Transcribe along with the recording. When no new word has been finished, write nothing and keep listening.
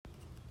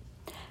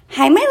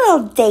Hi, my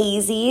little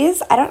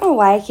daisies. I don't know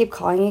why I keep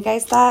calling you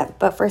guys that,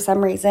 but for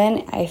some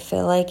reason, I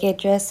feel like it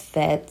just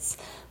fits.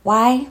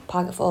 Why?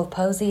 Pocket full of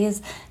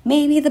posies.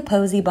 Maybe the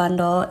posy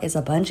bundle is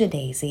a bunch of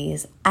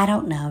daisies. I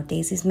don't know.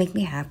 Daisies make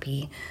me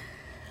happy.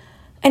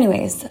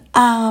 Anyways,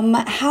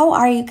 how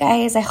are you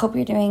guys? I hope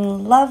you're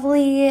doing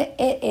lovely.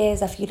 It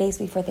is a few days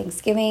before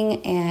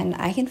Thanksgiving, and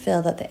I can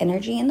feel that the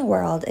energy in the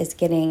world is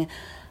getting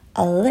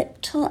a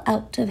little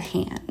out of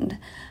hand,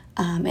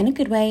 in a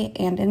good way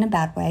and in a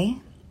bad way.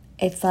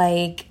 It's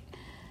like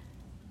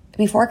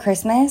before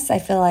Christmas, I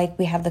feel like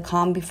we have the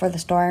calm before the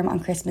storm on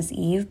Christmas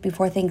Eve.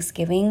 Before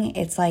Thanksgiving,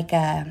 it's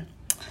a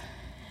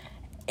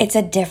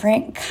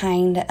different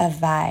kind of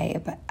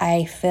vibe.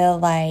 I feel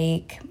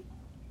like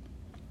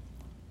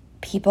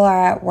people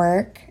are at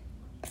work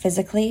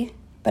physically,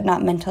 but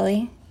not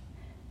mentally.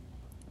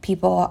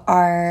 People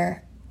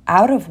are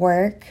out of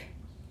work,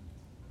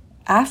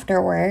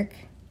 after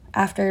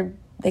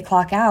they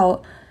clock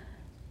out,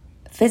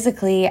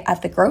 physically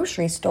at the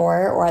grocery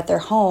store or at their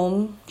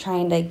home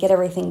trying to get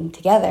everything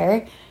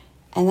together.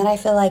 And then I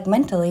feel like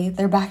mentally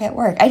they're back at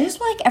work. I just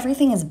feel like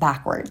everything is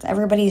backwards.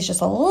 Everybody's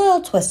just a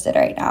little twisted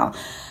right now.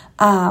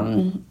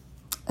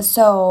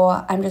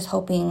 So I'm just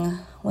hoping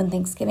when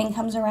Thanksgiving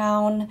comes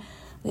around,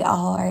 we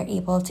all are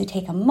able to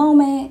take a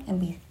moment and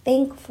be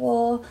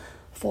thankful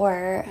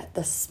for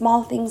the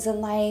small things in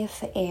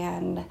life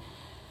and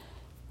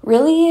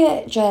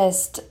really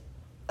just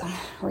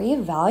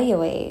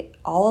reevaluate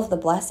all of the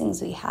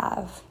blessings we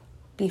have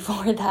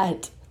before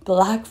that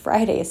Black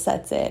Friday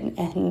sets in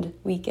and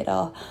we get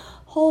a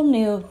whole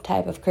new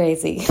type of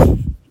crazy.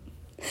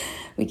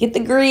 We get the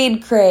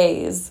greed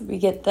craze. We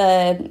get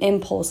the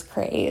impulse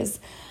craze.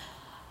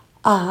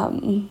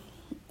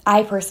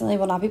 I personally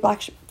will not be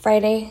Black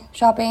Friday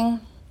shopping.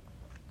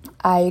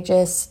 I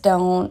just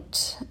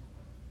don't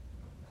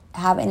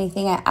have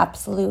anything I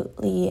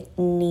absolutely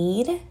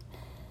need.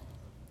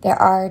 There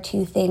are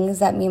two things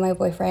that me and my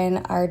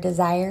boyfriend are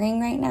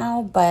desiring right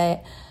now,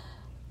 but,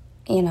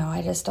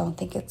 I just don't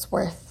think it's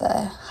worth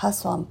the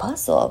hustle and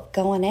bustle of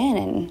going in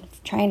and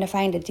trying to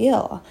find a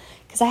deal.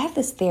 Because I have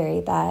this theory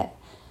that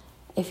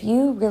if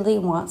you really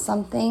want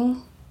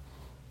something,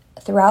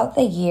 throughout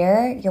the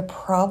year, you're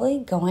probably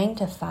going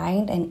to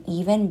find an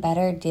even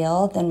better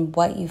deal than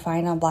what you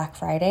find on Black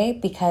Friday,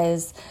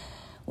 because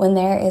when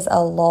there is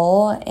a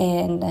lull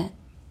in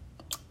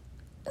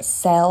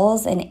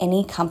sales in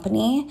any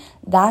company,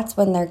 that's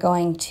when they're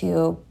going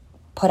to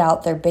put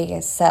out their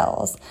biggest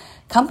sales.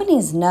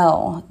 Companies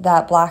know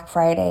that Black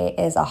Friday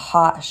is a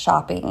hot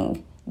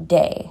shopping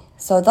day,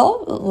 so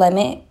they'll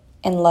limit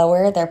and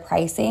lower their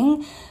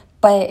pricing,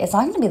 but it's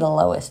not going to be the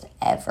lowest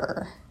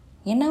ever.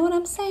 You know what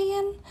I'm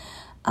saying?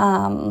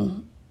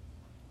 Don't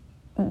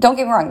get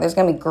me wrong, there's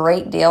going to be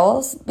great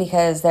deals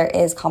because there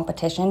is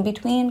competition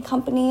between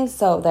companies,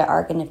 so there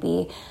are going to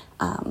be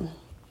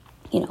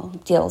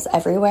deals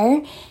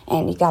everywhere,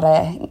 and you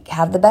gotta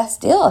have the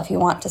best deal if you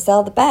want to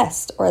sell the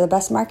best or the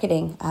best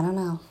marketing. I don't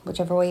know,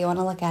 whichever way you want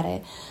to look at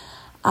it.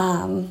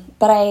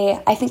 But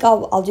I think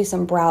I'll do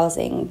some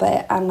browsing,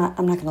 but I'm not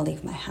gonna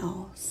leave my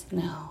house.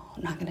 No,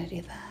 I'm not gonna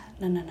do that.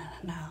 No.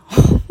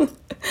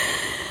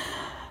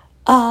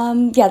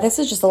 This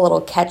is just a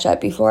little catch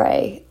up before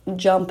I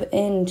jump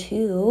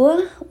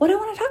into what I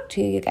want to talk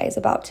to you guys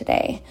about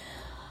today.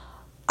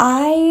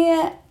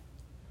 I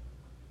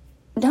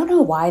don't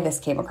know why this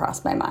came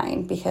across my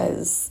mind,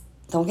 because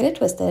don't get it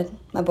twisted.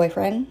 My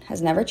boyfriend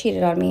has never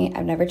cheated on me.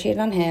 I've never cheated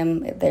on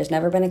him. There's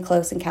never been a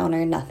close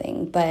encounter,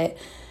 nothing. But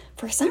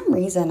for some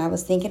reason, I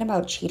was thinking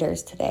about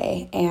cheaters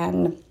today,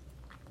 and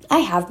I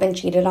have been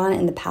cheated on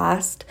in the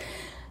past.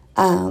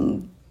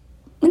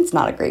 It's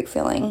not a great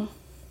feeling.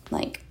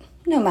 Like,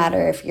 no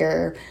matter if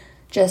you're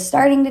just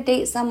starting to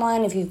date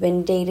someone, if you've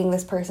been dating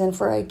this person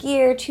for a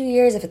year, 2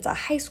 years, if it's a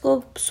high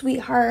school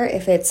sweetheart,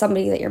 if it's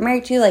somebody that you're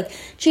married to, like,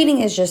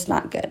 cheating is just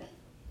not good.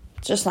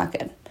 It's just not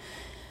good.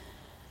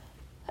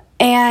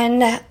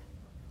 And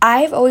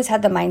I've always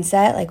had the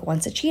mindset, like,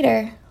 once a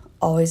cheater,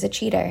 always a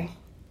cheater.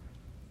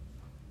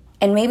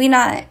 And maybe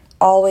not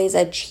always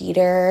a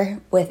cheater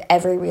with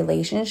every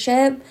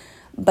relationship,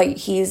 but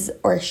he's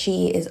or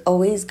she is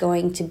always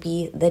going to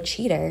be the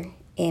cheater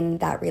in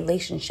that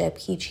relationship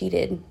he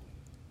cheated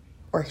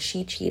or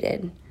she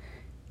cheated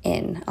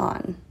in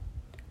on.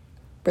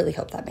 Really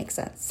hope that makes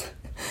sense.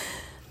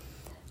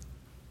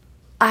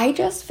 I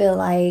just feel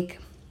like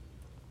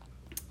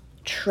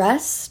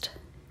trust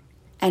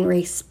and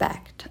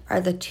respect are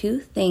the two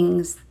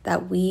things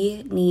that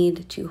we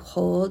need to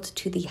hold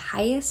to the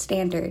highest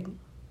standard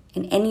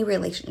in any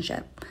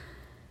relationship,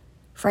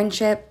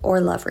 friendship or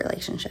love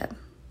relationship.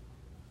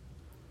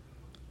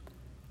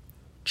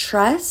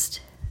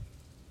 Trust,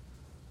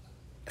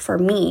 for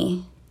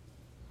me,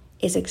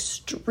 is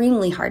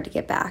extremely hard to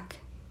get back.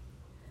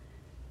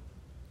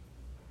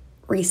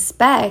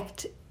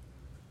 Respect,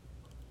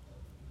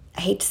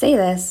 I hate to say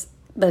this,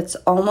 but it's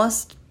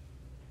almost,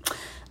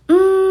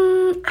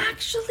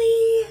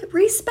 actually,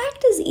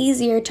 respect is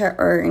easier to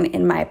earn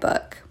in my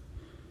book.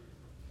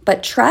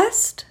 But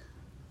trust,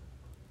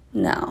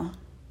 no.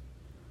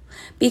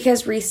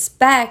 Because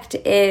respect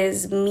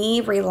is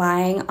me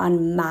relying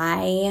on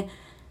my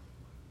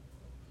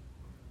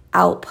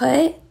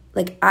output.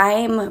 Like,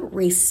 I'm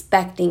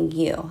respecting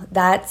you.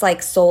 That's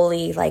like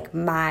solely like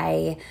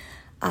my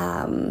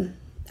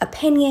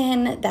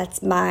opinion.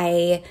 That's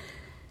my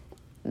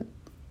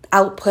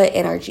output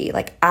energy.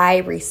 Like, I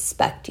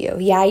respect you.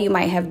 Yeah, you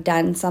might have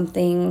done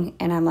something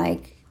and I'm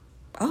like,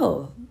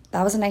 oh,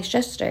 that was a nice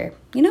gesture.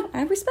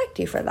 I respect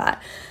you for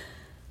that.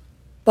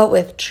 But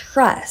with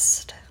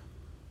trust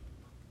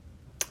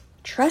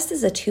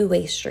is a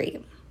two-way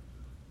street.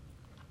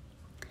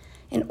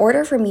 In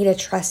order for me to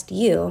trust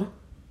you,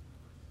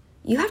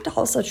 you have to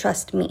also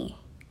trust me.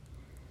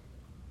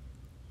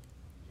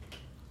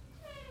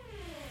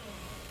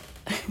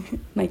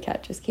 My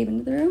cat just came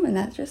into the room and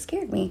that just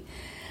scared me.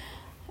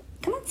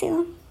 Come on,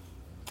 Salem.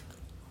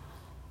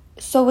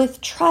 So with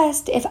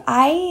trust, if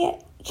I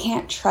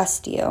can't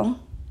trust you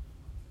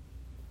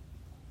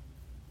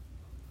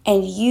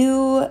and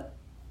you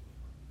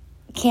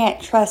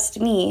can't trust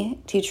me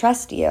to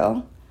trust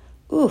you,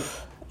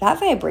 that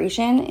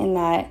vibration in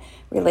that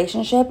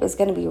relationship is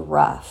going to be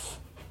rough.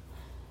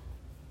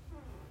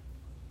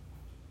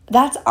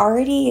 That's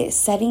already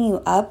setting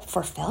you up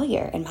for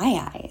failure in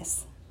my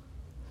eyes.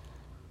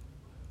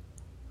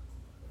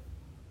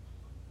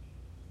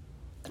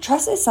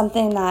 Trust is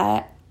something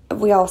that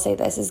we all say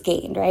this is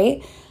gained,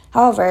 right?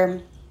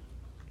 However,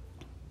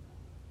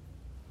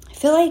 I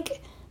feel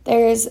like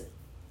there's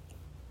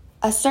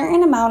a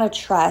certain amount of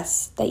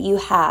trust that you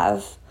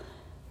have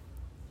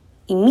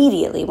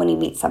immediately when you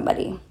meet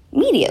somebody.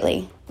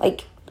 Immediately.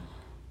 Like,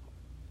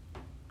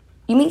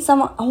 you meet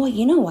someone, oh,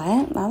 you know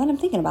what? Now that I'm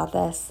thinking about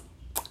this,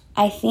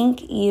 I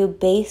think you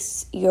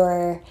base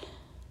your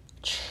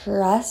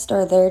trust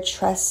or their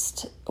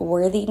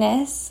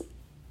trustworthiness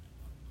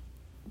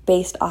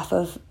based off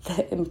of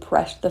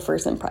the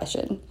first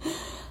impression.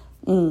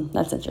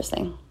 That's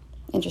interesting.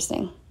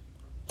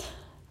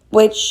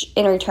 Which,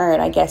 in return,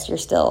 I guess you're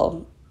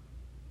still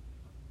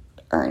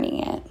earning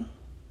it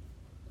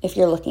if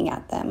you're looking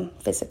at them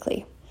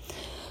physically.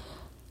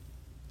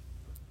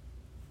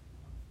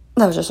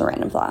 That was just a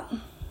random thought.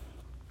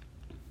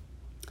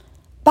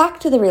 Back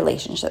to the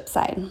relationship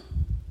side.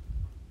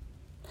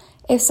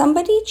 If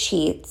somebody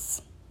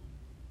cheats,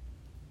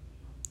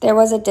 there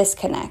was a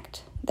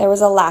disconnect. There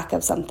was a lack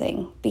of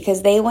something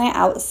because they went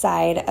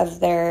outside of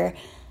their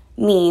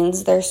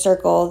means, their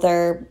circle,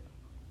 their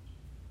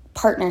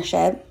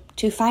partnership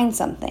to find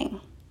something.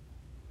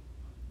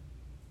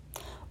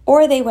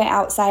 Or they went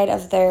outside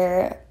of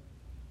their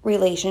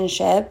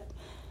relationship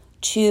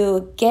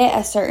to get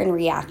a certain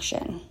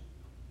reaction.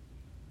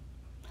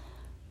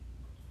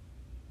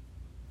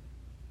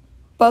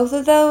 Both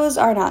of those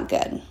are not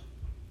good.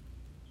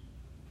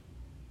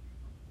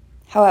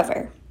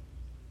 However,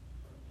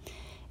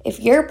 if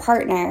your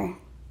partner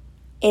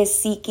is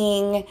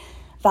seeking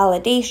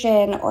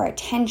validation or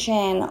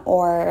attention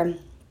or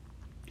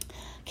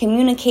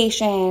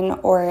communication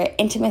or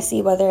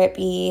intimacy, whether it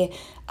be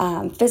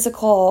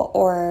physical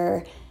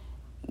or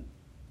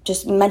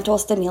just mental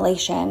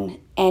stimulation,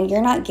 and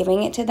you're not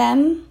giving it to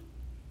them,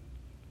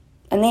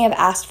 and they have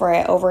asked for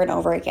it over and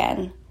over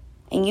again,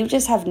 and you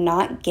just have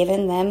not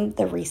given them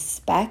the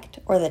respect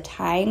or the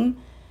time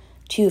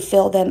to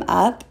fill them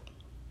up,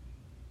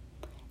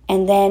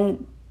 and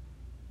then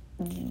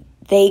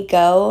they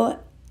go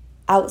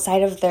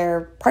outside of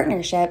their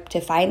partnership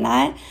to find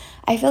that,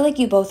 I feel like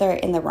you both are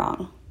in the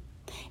wrong.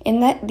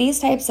 In these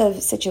types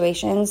of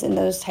situations, in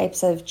those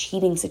types of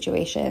cheating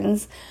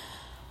situations,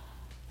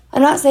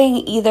 I'm not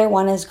saying either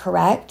one is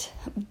correct,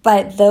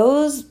 but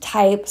those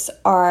types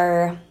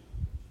are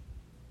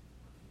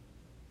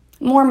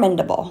more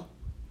mendable.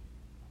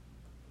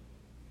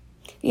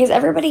 Because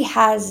everybody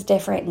has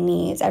different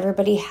needs.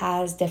 Everybody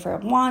has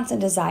different wants and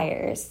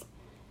desires.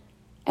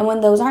 And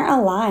when those aren't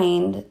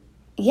aligned,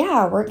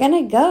 yeah, we're going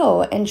to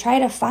go and try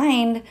to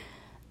find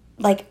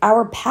like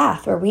our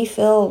path where we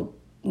feel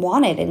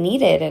wanted and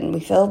needed and we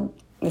feel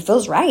it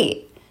feels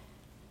right.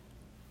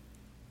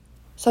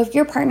 So if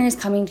your partner is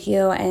coming to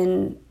you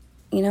and,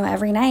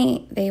 every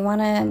night they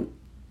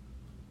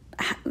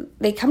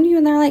come to you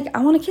and they're like, I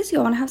want to kiss you.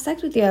 I want to have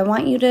sex with you. I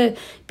want you to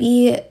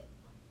be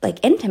like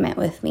intimate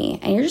with me.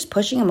 And you're just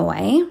pushing them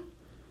away.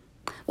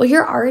 Well,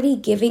 you're already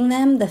giving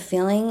them the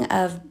feeling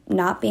of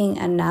not being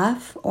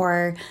enough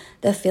or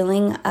the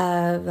feeling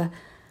of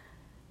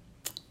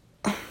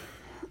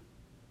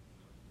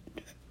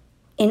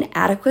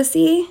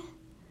inadequacy.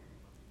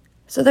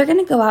 So they're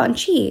going to go out and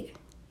cheat.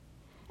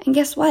 And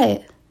guess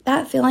what?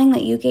 That feeling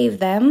that you gave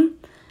them,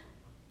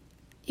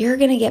 you're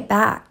going to get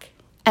back.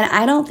 And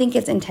I don't think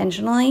it's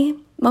intentionally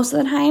most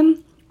of the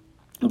time,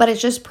 but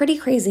it's just pretty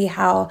crazy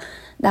how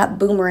that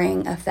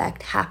boomerang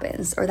effect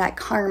happens or that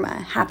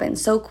karma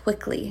happens so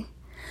quickly.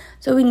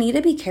 So we need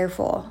to be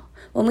careful.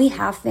 When we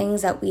have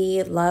things that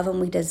we love and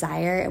we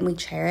desire and we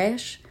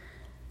cherish,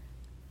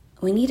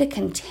 we need to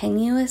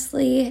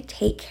continuously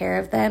take care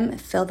of them,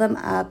 fill them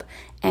up,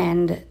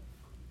 and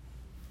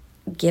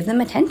give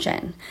them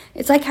attention.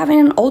 It's like having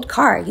an old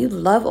car. You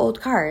love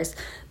old cars,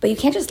 but you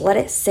can't just let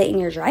it sit in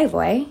your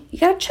driveway. You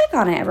got to check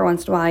on it every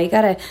once in a while. You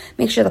got to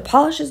make sure the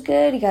polish is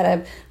good. You got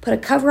to put a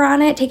cover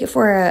on it, take it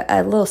for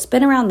a little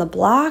spin around the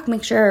block,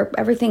 make sure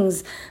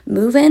everything's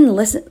moving.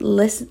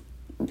 Listen.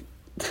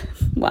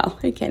 Wow,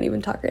 I can't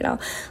even talk right now.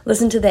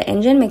 Listen to the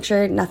engine, make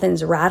sure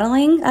nothing's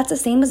rattling. That's the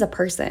same as a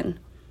person.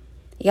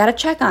 You got to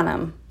check on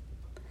them.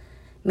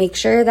 Make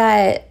sure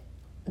that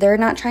they're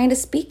not trying to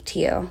speak to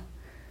you.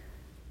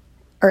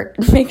 Or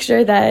make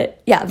sure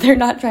that, they're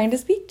not trying to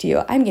speak to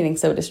you. I'm getting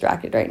so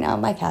distracted right now.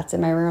 My cat's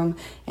in my room,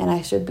 and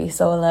I should be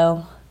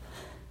solo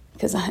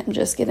because I'm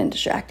just getting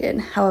distracted.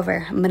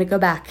 However, I'm going to go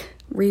back,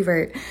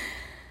 revert.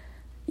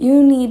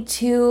 You need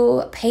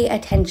to pay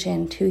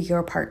attention to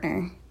your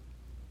partner.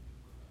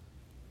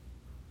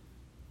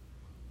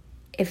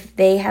 If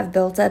they have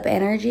built up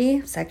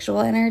energy,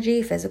 sexual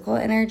energy, physical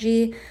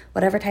energy,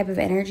 whatever type of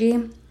energy,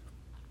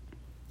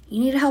 you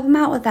need to help them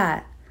out with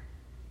that.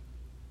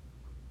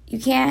 You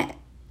can't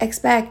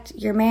expect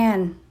your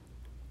man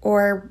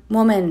or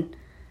woman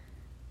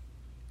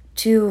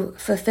to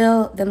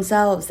fulfill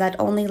themselves. That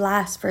only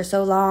lasts for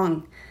so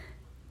long.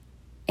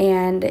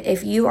 And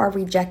if you are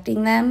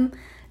rejecting them,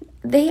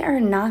 they are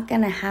not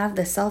going to have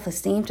the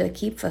self-esteem to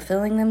keep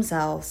fulfilling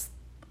themselves.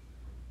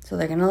 So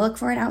they're going to look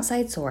for an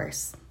outside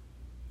source.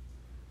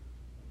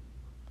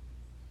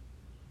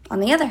 On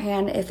the other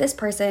hand, if this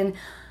person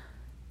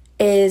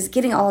is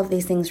getting all of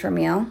these things from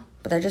you,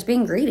 but they're just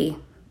being greedy,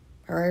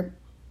 or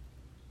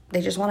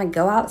they just want to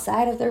go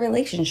outside of their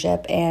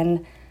relationship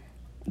and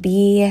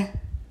be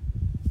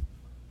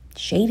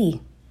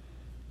shady,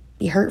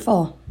 be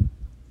hurtful.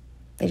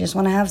 They just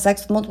want to have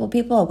sex with multiple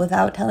people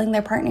without telling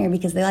their partner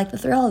because they like the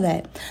thrill of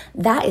it.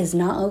 That is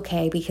not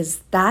okay, because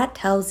that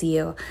tells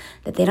you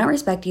that they don't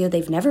respect you,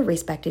 they've never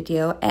respected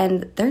you,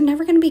 and they're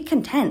never going to be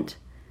content.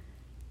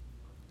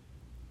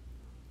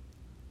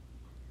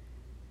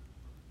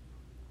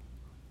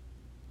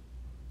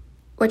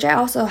 Which I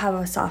also have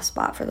a soft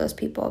spot for those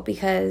people,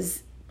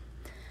 because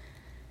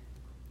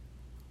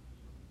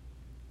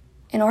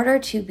in order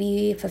to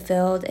be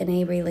fulfilled in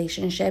a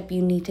relationship,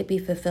 you need to be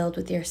fulfilled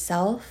with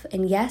yourself.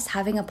 And yes,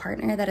 having a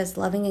partner that is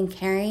loving and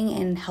caring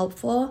and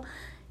helpful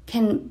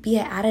can be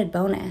an added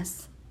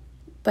bonus.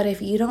 But if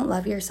you don't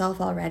love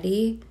yourself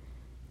already,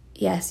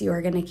 yes, you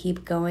are going to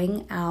keep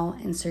going out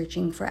and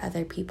searching for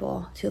other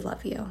people to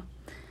love you.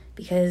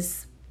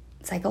 Because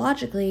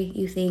psychologically,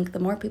 you think the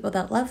more people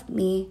that love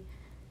me,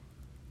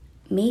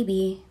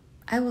 maybe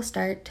I will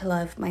start to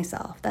love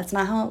myself. That's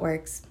not how it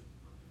works.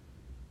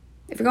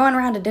 If you're going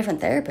around to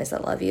different therapists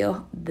that love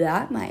you,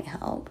 that might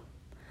help.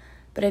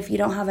 But if you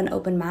don't have an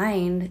open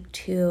mind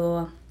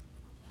to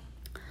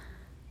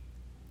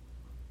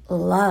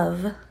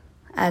love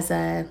as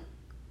a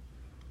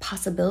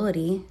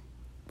possibility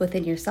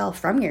within yourself,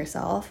 from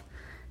yourself,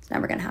 it's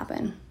never going to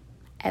happen.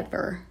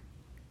 Ever.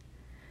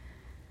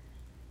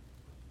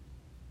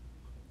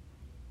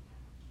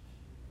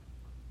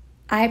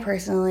 I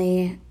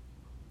personally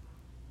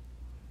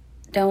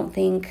don't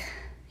think,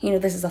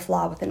 this is a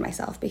flaw within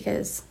myself,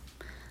 because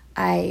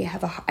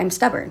I'm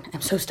stubborn.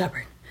 I'm so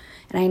stubborn.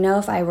 And I know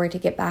if I were to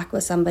get back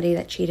with somebody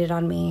that cheated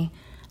on me,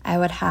 I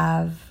would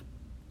have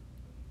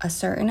a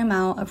certain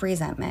amount of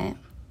resentment.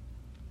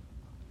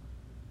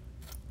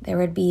 There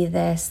would be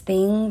this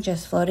thing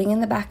just floating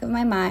in the back of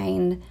my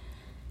mind,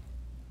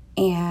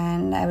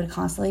 and I would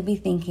constantly be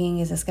thinking,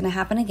 is this going to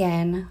happen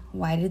again?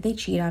 Why did they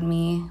cheat on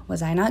me?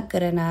 Was I not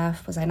good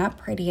enough? Was I not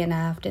pretty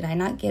enough? Did I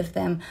not give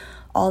them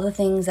all the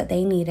things that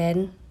they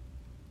needed?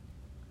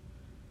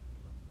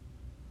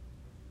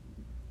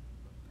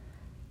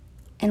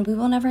 And we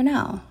will never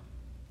know.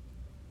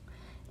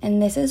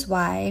 And this is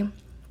why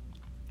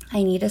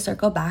I need to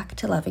circle back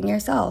to loving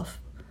yourself.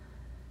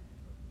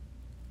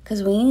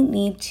 Because we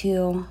need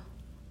to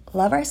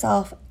love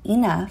ourselves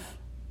enough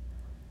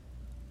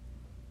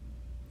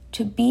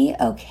to be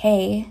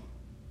okay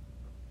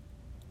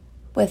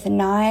with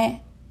not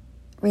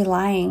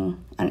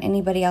relying on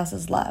anybody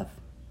else's love.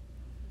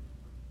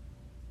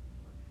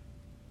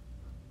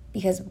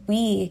 Because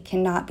we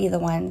cannot be the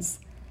ones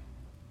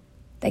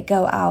that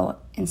go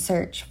out and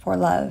search for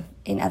love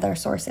in other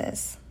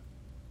sources.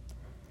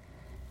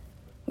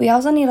 We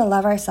also need to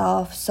love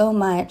ourselves so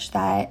much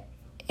that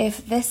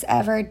if this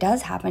ever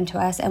does happen to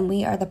us and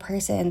we are the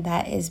person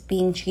that is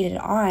being cheated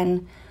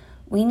on,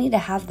 we need to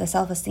have the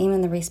self-esteem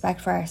and the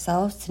respect for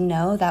ourselves to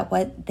know that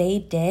what they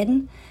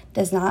did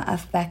does not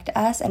affect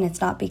us, and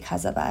it's not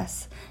because of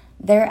us.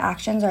 Their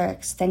actions are an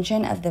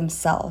extension of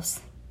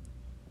themselves.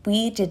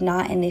 We did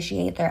not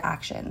initiate their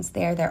actions.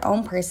 They are their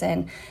own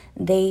person.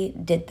 They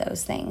did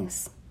those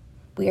things.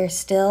 We are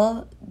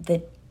still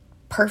the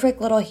perfect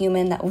little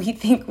human that we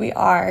think we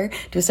are,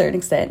 to a certain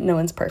extent. No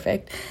one's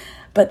perfect.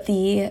 But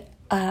the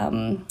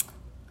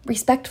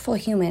respectful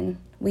human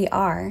we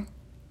are,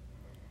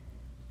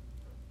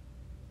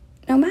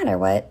 no matter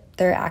what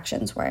their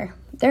actions were.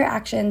 Their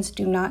actions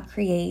do not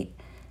create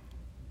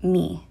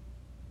me.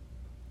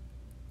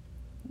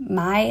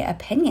 My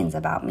opinions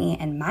about me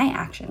and my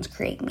actions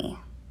create me.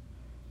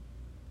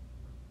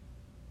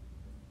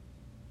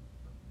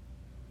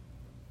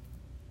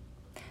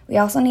 We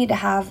also need to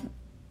have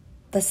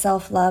the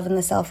self-love and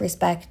the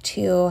self-respect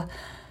to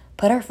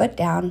put our foot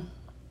down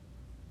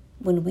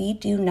when we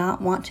do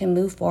not want to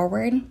move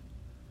forward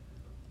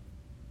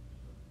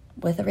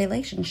with a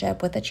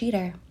relationship with a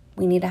cheater.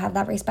 We need to have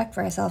that respect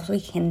for ourselves. We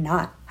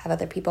cannot have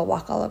other people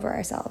walk all over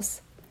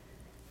ourselves.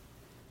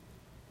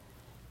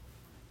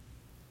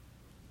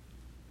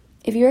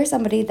 If you're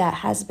somebody that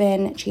has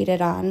been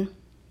cheated on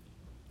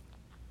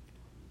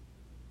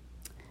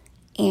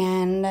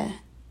and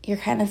you're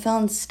kind of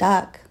feeling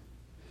stuck,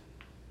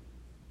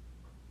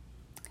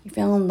 you're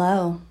feeling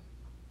low,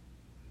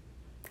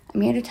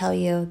 I'm here to tell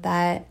you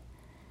that,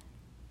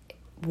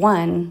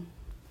 one,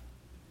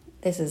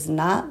 this is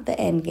not the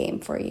end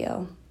game for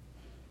you.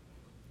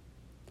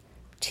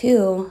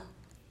 Two,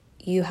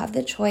 you have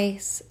the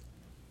choice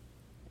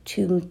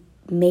to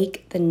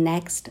make the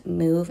next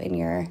move in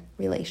your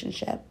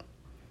relationship.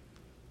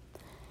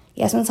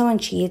 Yes, when someone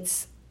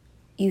cheats,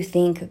 you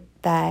think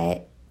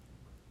that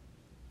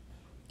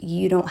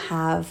you don't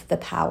have the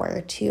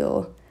power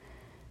to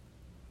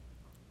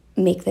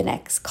make the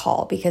next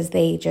call because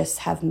they just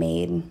have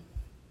made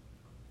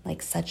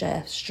like such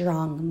a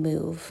strong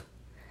move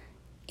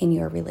in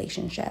your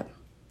relationship.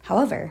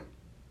 However,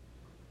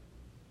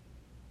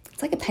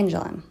 it's like a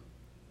pendulum.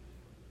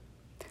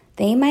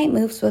 They might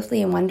move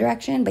swiftly in one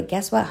direction, but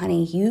guess what,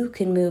 honey? You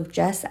can move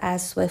just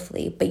as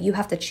swiftly, but you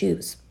have to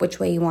choose which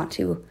way you want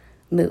to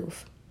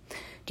move.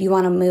 Do you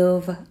want to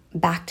move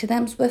back to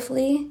them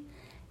swiftly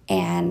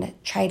and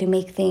try to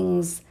make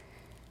things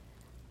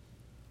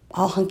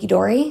all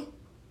hunky-dory?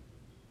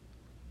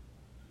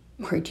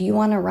 Or do you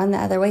want to run the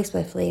other way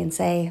swiftly and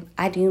say,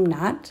 I do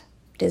not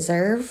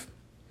deserve,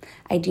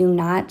 I do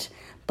not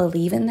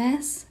believe in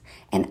this,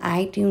 and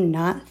I do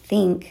not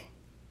think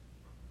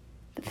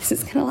that this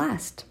is going to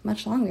last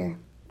much longer,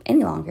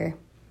 any longer.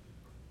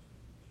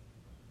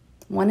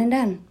 One and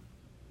done.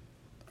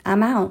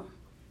 I'm out.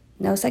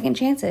 No second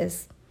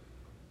chances.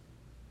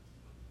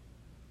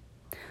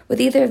 With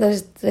either of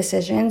those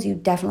decisions, you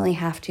definitely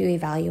have to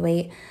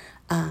evaluate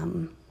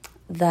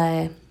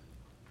the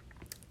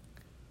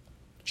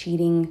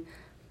cheating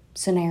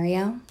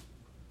scenario.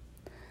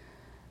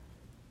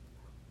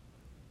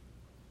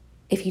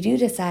 If you do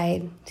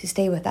decide to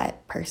stay with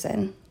that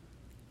person,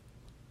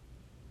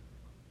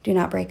 do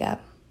not break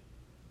up.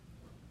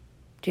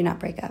 Do not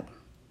break up.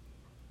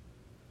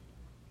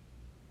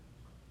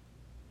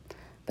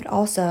 But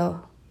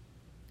also,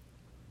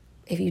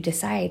 if you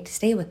decide to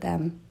stay with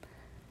them,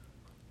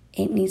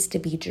 it needs to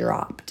be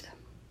dropped.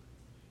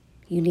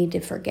 You need to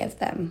forgive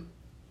them.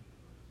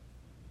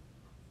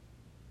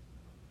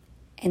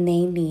 And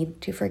they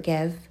need to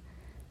forgive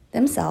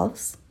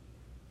themselves.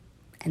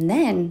 And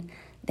then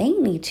they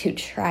need to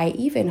try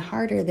even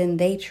harder than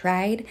they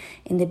tried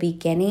in the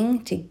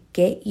beginning to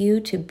get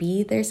you to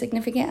be their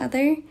significant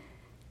other.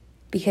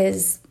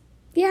 Because,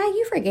 yeah,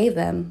 you forgave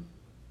them.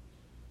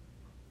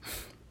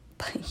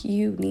 But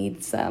you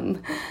need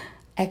some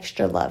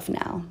extra love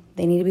now.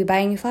 They need to be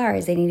buying you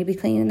flowers. They need to be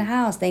cleaning the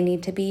house. They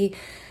need to be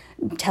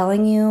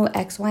telling you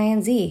X, Y,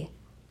 and Z.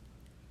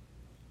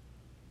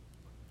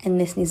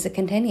 And this needs to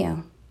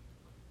continue.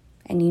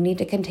 And you need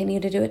to continue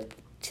to do it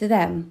to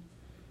them.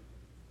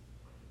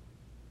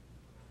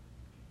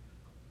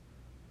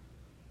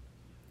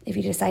 If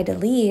you decide to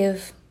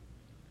leave,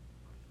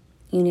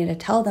 you need to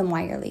tell them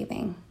why you're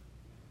leaving.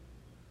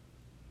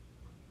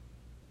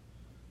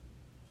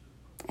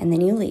 And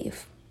then you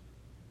leave.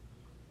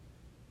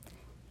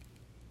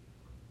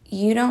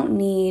 You don't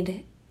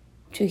need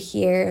to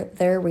hear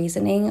their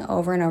reasoning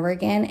over and over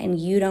again, and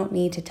you don't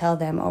need to tell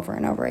them over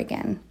and over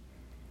again.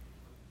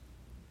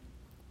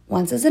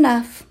 Once is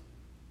enough.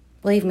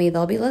 Believe me,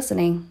 they'll be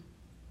listening.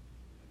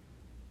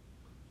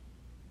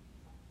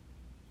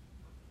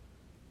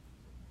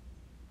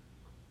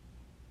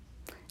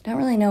 I don't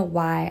really know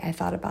why I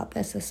thought about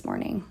this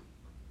morning.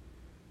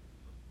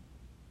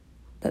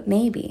 But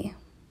maybe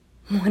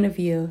one of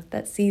you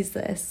that sees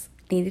this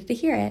needed to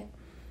hear it.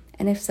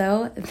 And if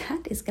so,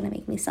 that is going to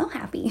make me so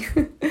happy.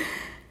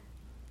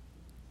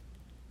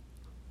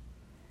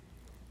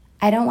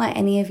 I don't want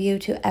any of you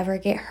to ever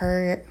get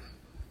hurt.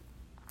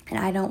 And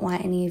I don't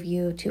want any of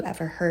you to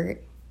ever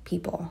hurt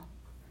people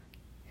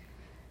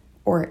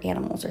or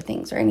animals or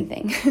things or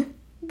anything.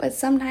 But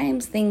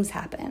sometimes things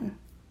happen.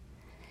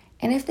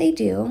 And if they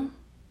do,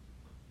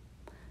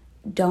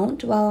 don't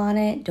dwell on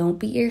it. Don't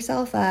beat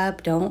yourself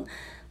up. Don't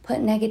put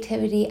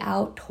negativity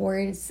out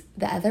towards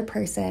the other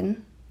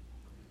person.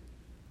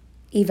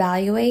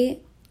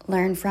 Evaluate,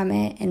 learn from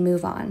it, and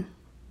move on.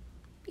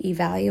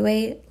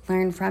 Evaluate,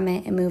 learn from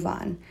it, and move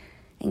on.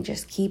 And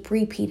just keep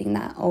repeating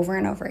that over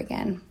and over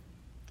again.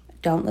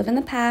 Don't live in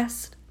the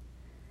past,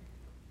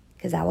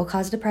 because that will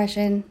cause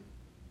depression.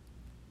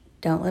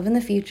 Don't live in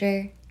the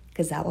future,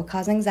 because that will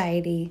cause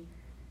anxiety.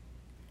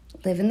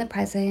 Live in the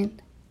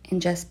present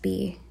and just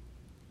be.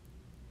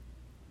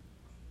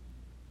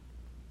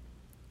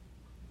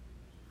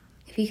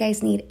 If you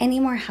guys need any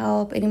more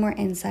help, any more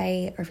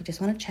insight, or if you just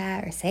want to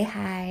chat or say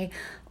hi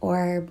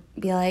or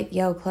be like,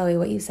 yo, Chloe,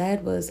 what you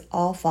said was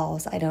all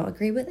false. I don't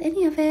agree with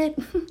any of it.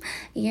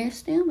 You're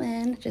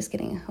stupid. Just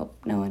kidding. I hope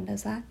no one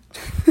does that.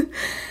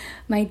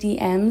 My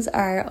DMs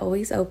are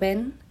always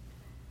open.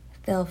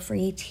 Feel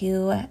free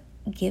to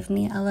give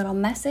me a little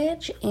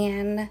message.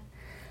 And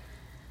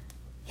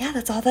yeah,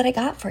 that's all that I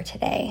got for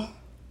today.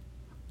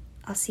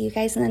 I'll see you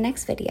guys in the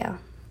next video.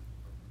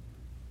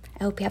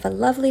 I hope you have a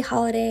lovely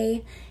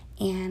holiday,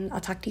 and I'll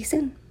talk to you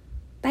soon.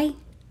 Bye.